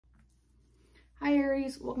Hi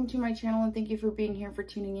Aries, welcome to my channel and thank you for being here, for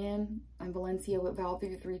tuning in. I'm Valencia with Val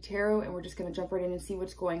 33 Tarot, and we're just going to jump right in and see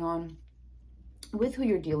what's going on with who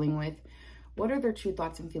you're dealing with. What are their true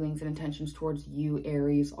thoughts and feelings and intentions towards you,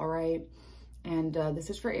 Aries, all right? And this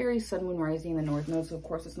is for Aries, Sun, Moon, Rising, in the North Node, so of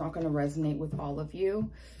course it's not going to resonate with all of you.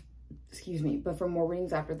 Excuse me, but for more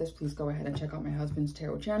readings after this, please go ahead and check out my husband's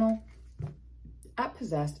tarot channel at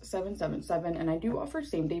Possessed 777, and I do offer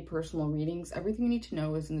same-day personal readings. Everything you need to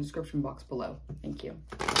know is in the description box below. Thank you.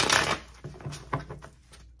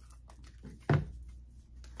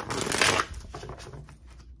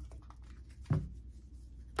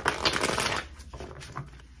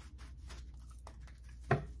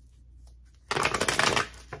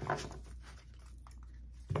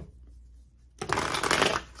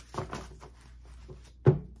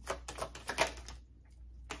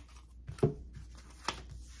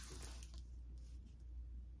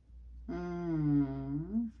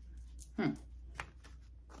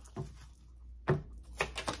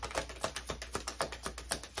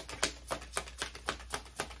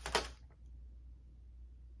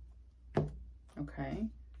 Okay.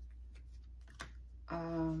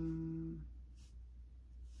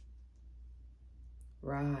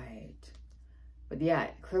 Right. But yeah,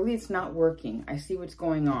 clearly it's not working. I see what's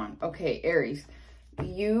going on. Okay, Aries,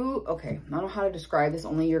 okay, I don't know how to describe this,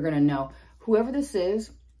 only you're going to know. Whoever this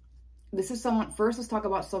is someone, first let's talk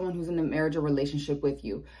about someone who's in a marriage or relationship with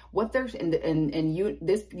you. What there's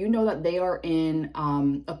you know that they are in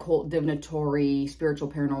occult, divinatory,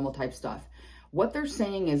 spiritual, paranormal type stuff. What they're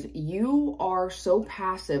saying is you are so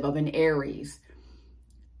passive of an Aries.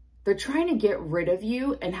 They're trying to get rid of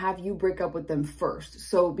you and have you break up with them first.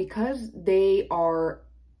 So because they are,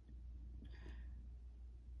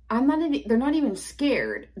 they're not even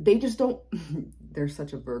scared. They just don't, they're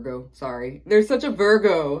such a Virgo. Sorry. They're such a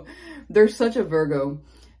Virgo. They're such a Virgo.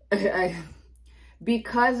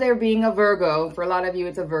 Because they're being a Virgo, for a lot of you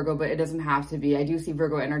it's a Virgo, but it doesn't have to be. I do see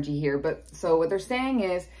Virgo energy here. But so what they're saying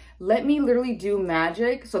is, let me literally do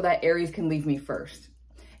magic so that Aries can leave me first.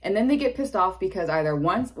 And then they get pissed off because either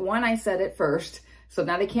one, I said it first, so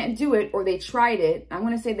now they can't do it, or they tried it. I'm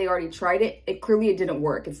going to say they already tried it. Clearly it didn't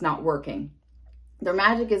work. It's not working. Their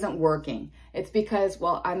magic isn't working. It's because,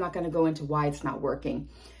 well, I'm not going to go into why it's not working.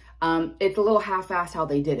 It's a little half-assed how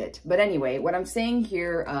they did it. But anyway, what I'm saying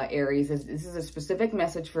here, Aries, is this is a specific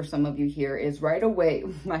message for some of you here, is right away.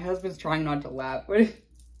 My husband's trying not to laugh. I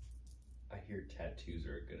hear tattoos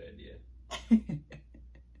are a good idea.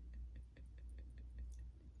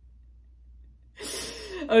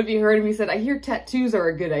 Oh, if you heard him, he said, I hear tattoos are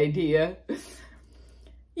a good idea.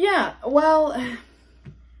 Yeah, well,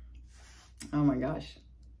 oh my gosh.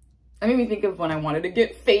 That made me think of when I wanted to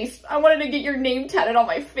get I wanted to get your name tatted on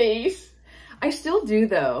my face. I still do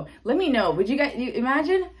though. Let me know. Would you guys,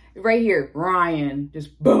 imagine right here, Ryan,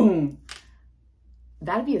 just boom.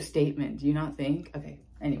 That'd be a statement. Do you not think? Okay.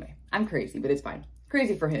 Anyway, I'm crazy, but it's fine.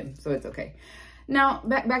 Crazy for him, so it's okay. Now,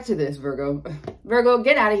 back to this, Virgo. Virgo,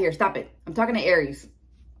 get out of here. Stop it. I'm talking to Aries.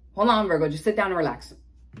 Hold on, Virgo. Just sit down and relax.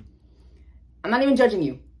 I'm not even judging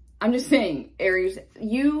you. I'm just saying, Aries,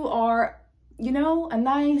 you are, you know, a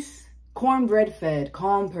nice, cornbread fed,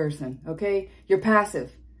 calm person, okay? You're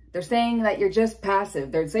passive. They're saying that you're just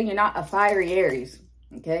passive. They're saying you're not a fiery Aries,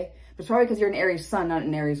 okay? But it's probably because you're an Aries sun, not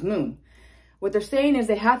an Aries moon. What they're saying is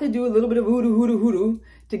they have to do a little bit of hoodoo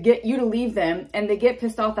to get you to leave them, and they get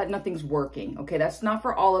pissed off that nothing's working. Okay, that's not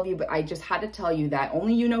for all of you, but I just had to tell you that.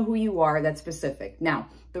 Only you know who you are. That's specific. Now,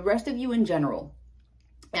 the rest of you in general,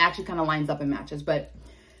 it actually kind of lines up and matches, but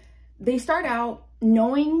they start out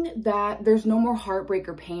knowing that there's no more heartbreak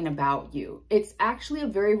or pain about you. It's actually a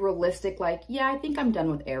very realistic, like, yeah, I think I'm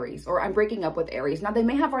done with Aries, or I'm breaking up with Aries. Now, they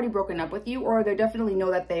may have already broken up with you, or they definitely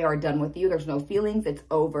know that they are done with you. There's no feelings. It's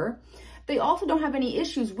over. They also don't have any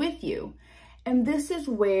issues with you. And this is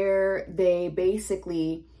where they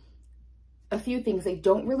basically, a few things, they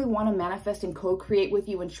don't really want to manifest and co-create with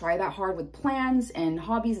you and try that hard with plans and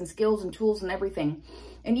hobbies and skills and tools and everything.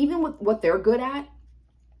 And even with what they're good at,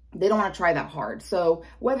 they don't want to try that hard. So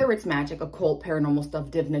whether it's magic, occult, paranormal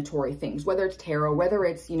stuff, divinatory things, whether it's tarot, whether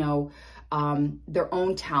it's, you know, their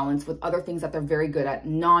own talents with other things that they're very good at,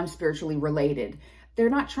 non-spiritually related, they're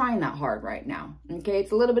not trying that hard right now. Okay.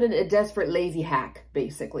 It's a little bit of a desperate, lazy hack,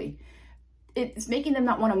 basically. It's making them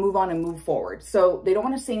not want to move on and move forward. So they don't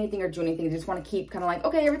want to say anything or do anything. They just want to keep kind of like,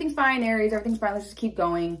 okay, everything's fine, Aries, everything's fine. Let's just keep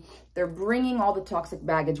going. They're bringing all the toxic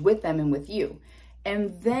baggage with them and with you.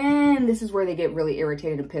 And then this is where they get really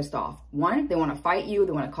irritated and pissed off. One, they want to fight you.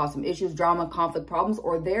 They want to cause some issues, drama, conflict, problems,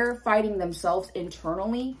 or they're fighting themselves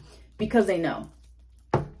internally because they know.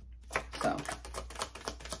 So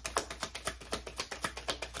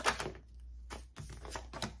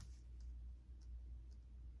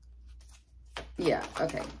Yeah,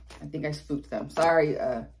 okay. I think I spooked them. Sorry,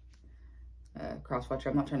 Crosswatcher,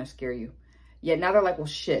 I'm not trying to scare you. Yeah, now they're like, well,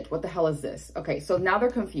 shit, what the hell is this? Okay, so now they're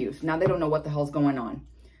confused. Now they don't know what the hell's going on.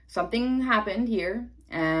 Something happened here,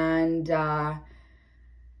 and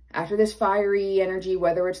after this fiery energy,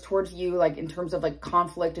 whether it's towards you, like in terms of like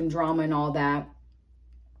conflict and drama and all that,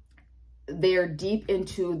 they're deep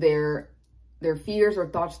into their fears or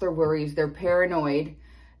thoughts, their worries, they're paranoid,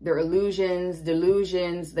 their illusions,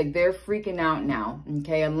 delusions, like they're freaking out now,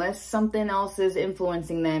 okay? Unless something else is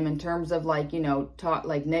influencing them in terms of like, you know,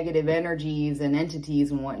 like negative energies and entities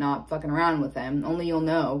and whatnot, fucking around with them. Only you'll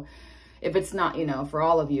know if it's not, you know, for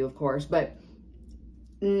all of you, of course, but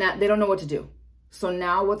they don't know what to do. So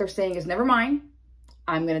now what they're saying is, never mind.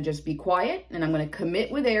 I'm going to just be quiet and I'm going to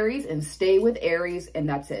commit with Aries and stay with Aries, and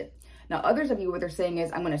that's it. Now, others of you, what they're saying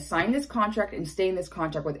is, I'm going to sign this contract and stay in this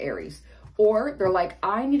contract with Aries. Or they're like,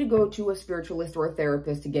 I need to go to a spiritualist or a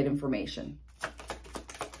therapist to get information,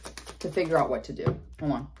 to figure out what to do.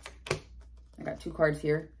 Hold on. I got 2 cards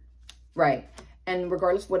here. Right. And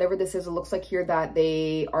regardless, whatever this is, it looks like here that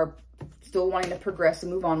they are still wanting to progress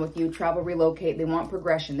and move on with you, travel, relocate. They want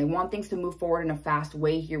progression. They want things to move forward in a fast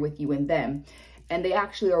way here with you and them. And they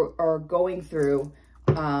actually are going through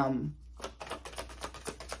a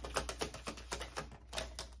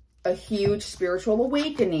huge spiritual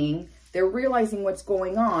awakening. They're realizing what's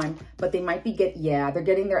going on, but they might be they're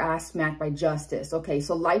getting their ass smacked by justice. Okay,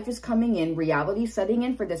 so life is coming in, reality setting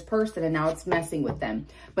in for this person, and now it's messing with them.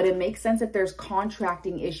 But it makes sense if there's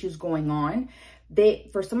contracting issues going on.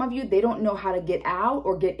 For some of you, they don't know how to get out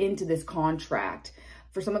or get into this contract.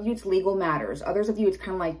 For some of you, it's legal matters. Others of you, it's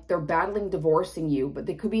kind of like they're battling divorcing you, but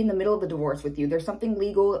they could be in the middle of the divorce with you. There's something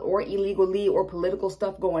legal or illegally or political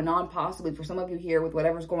stuff going on, possibly for some of you here with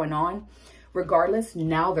whatever's going on. Regardless,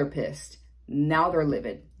 now they're pissed. Now they're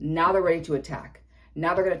livid. Now they're ready to attack.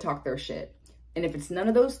 Now they're going to talk their shit. And if it's none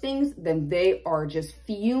of those things, then they are just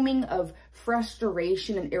fuming of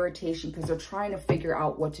frustration and irritation because they're trying to figure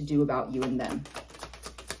out what to do about you and them.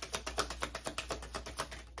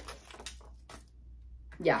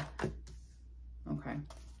 Yeah. Okay.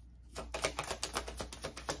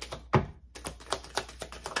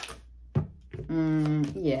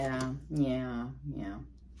 Yeah.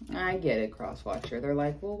 I get it, Crosswatcher. They're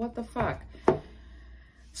like, well, what the fuck?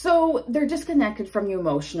 So they're disconnected from you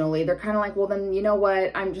emotionally. They're kind of like, well, then, you know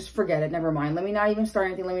what? Forget it. Never mind. Let me not even start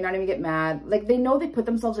anything. Let me not even get mad. Like, they know they put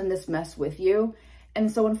themselves in this mess with you.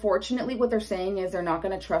 And so unfortunately, what they're saying is they're not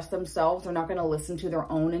going to trust themselves. They're not going to listen to their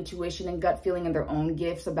own intuition and gut feeling and their own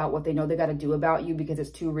gifts about what they know they got to do about you because it's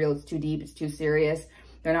too real, it's too deep, it's too serious.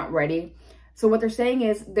 They're not ready. So what they're saying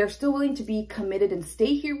is they're still willing to be committed and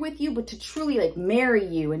stay here with you, but to truly like marry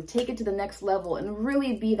you and take it to the next level and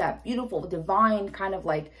really be that beautiful, divine kind of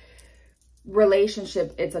like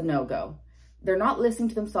relationship, it's a no-go. They're not listening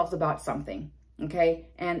to themselves about something. Okay.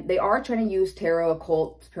 And they are trying to use tarot,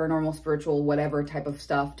 occult, paranormal, spiritual, whatever type of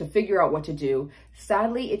stuff to figure out what to do.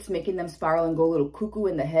 Sadly, it's making them spiral and go a little cuckoo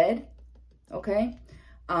in the head. Okay.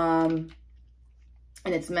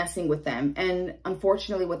 And it's messing with them. And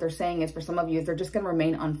unfortunately, what they're saying is for some of you, they're just going to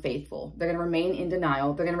remain unfaithful. They're going to remain in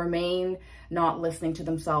denial. They're going to remain not listening to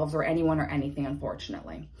themselves or anyone or anything,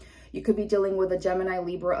 unfortunately. You could be dealing with a Gemini,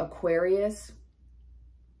 Libra, Aquarius,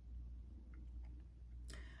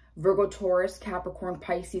 Virgo, Taurus, Capricorn,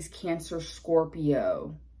 Pisces, Cancer,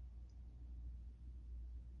 Scorpio.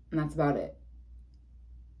 And that's about it.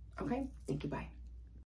 Okay. Thank you. Bye.